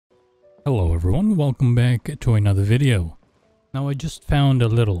Hello everyone, welcome back to another video. Now I just found a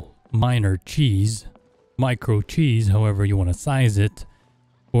little minor cheese, micro cheese, however you want to size it,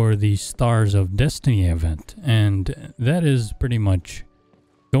 for the Stars of Destiny event. And that is pretty much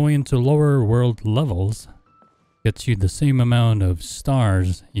going into lower world levels, gets you the same amount of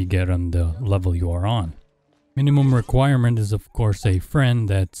stars you get on the level you are on. Minimum requirement is of course a friend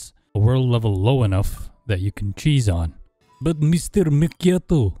that's a world level low enough that you can cheese on. But Mr.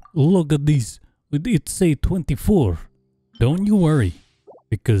 Macchiato, look at this. It say 24. Don't you worry,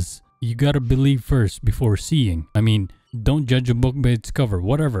 because you gotta believe first before seeing. I mean, don't judge a book by its cover,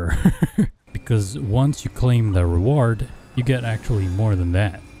 whatever. Because once you claim the reward, you get actually more than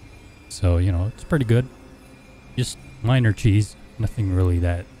that. So, you know, it's pretty good. Just minor cheese, nothing really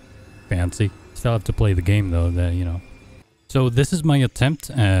that fancy. Still have to play the game though, So this is my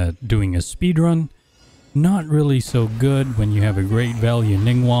attempt at doing a speedrun. Not really so good when you have a great value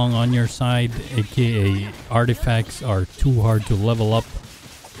Ningguang on your side, aka artifacts are too hard to level up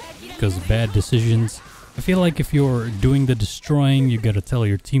because of bad decisions. I feel like if you're doing the destroying, you gotta tell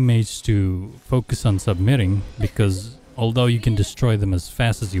your teammates to focus on submitting, because although you can destroy them as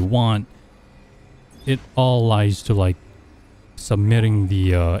fast as you want, it all lies to like submitting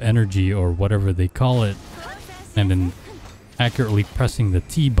the energy or whatever they call it, and then accurately pressing the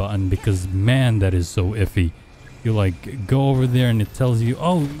T button, because man, that is so iffy. You like go over there and it tells you,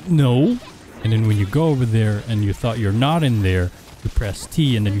 oh no, and then when you go over there and you thought you're not in there, you press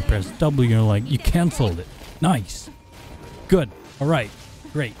T and then you press W and you're like, you canceled it. Nice, good, all right,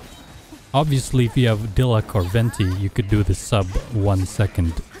 great. Obviously if you have Dilak or Venti, you could do the sub 1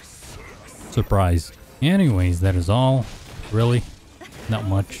 second surprise. Anyways, that is all. Really, not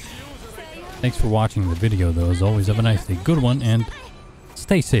much. Thanks for watching the video though. As always, have a nice day, good one, and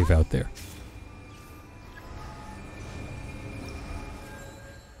stay safe out there.